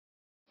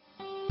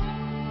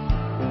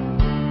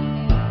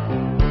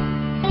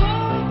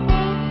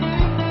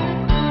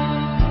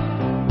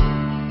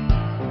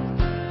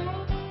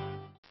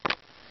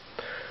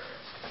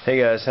Hey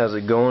guys, how's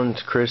it going?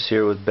 It's Chris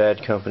here with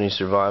Bad Company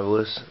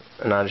Survivalist,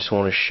 and I just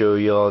want to show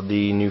y'all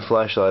the new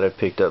flashlight I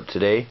picked up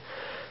today.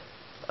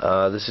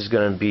 This is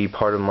going to be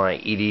part of my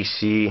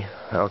EDC.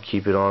 I'll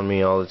keep it on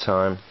me all the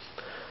time.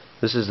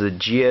 This is the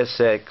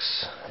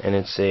GSX, and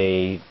it's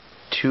a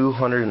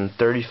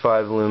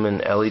 235 lumen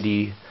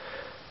LED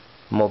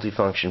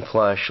multifunction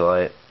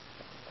flashlight.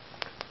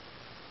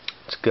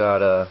 It's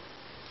got a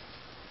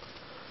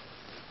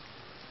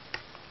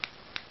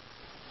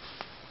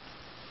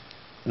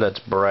that's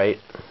bright,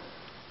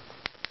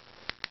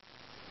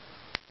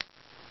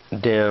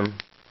 dim,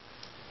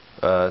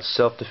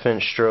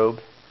 self-defense strobe.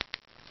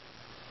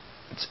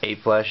 It's 8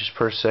 flashes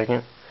per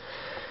second,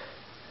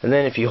 and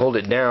then if you hold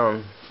it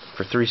down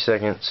for 3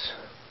 seconds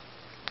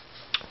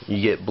you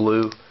get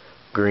blue,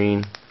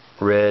 green,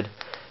 red,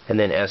 and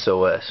then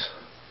SOS.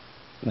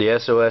 The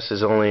SOS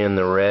is only in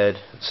the red,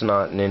 it's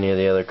not in any of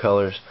the other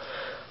colors,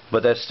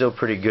 but that's still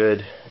pretty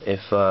good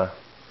if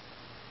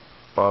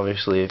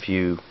obviously if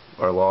you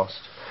are lost.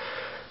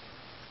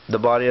 The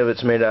body of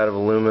it's made out of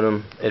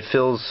aluminum. It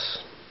feels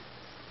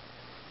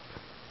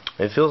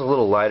a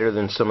little lighter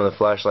than some of the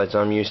flashlights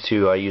I'm used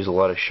to. I use a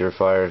lot of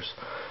Surefires,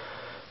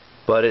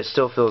 but it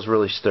still feels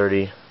really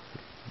sturdy.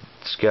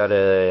 It's got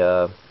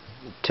a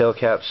tail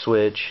cap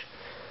switch,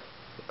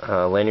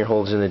 lanyard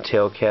holes in the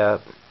tail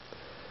cap.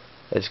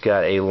 It's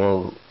got a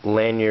little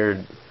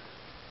lanyard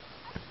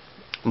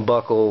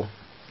buckle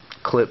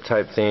clip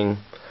type thing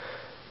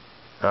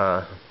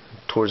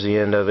towards the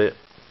end of it.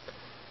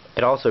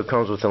 It also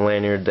comes with a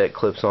lanyard that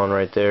clips on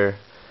right there,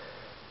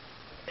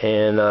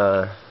 and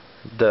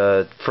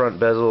the front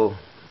bezel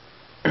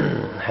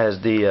has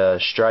the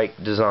strike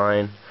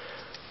design.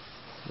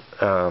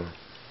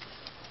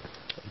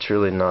 It's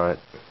really not,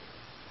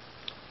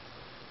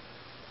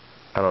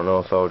 I don't know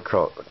if I would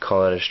call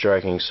that a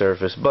striking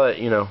surface, but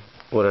you know,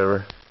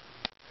 whatever,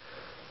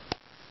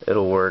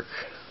 it'll work,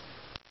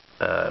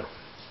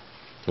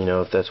 you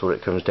know, if that's what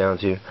it comes down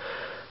to.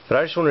 But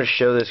I just wanted to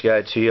show this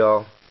guy to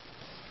y'all.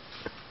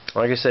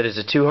 Like I said, it's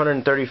a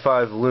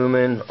 235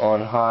 lumen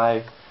on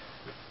high.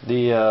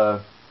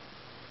 The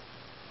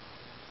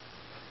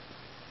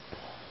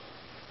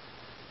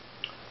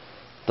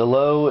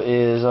low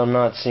is, I'm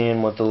not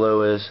seeing what the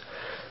low is,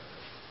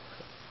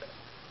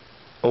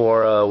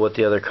 or what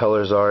the other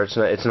colors are. It's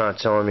not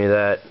telling me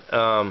that.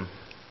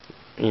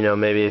 You know,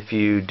 maybe if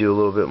you do a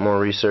little bit more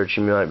research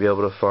you might be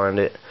able to find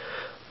it.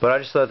 But I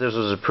just thought this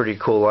was a pretty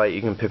cool light.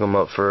 You can pick them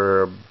up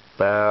for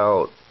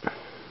about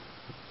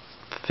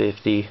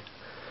 50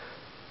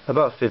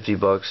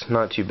 bucks,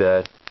 not too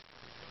bad.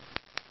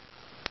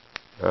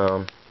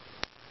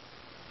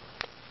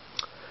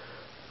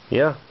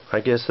 Yeah, I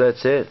guess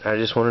that's it. I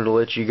just wanted to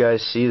let you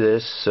guys see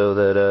this so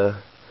that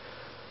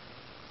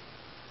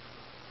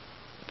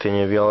if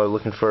any of y'all are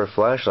looking for a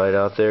flashlight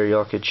out there,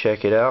 y'all could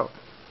check it out.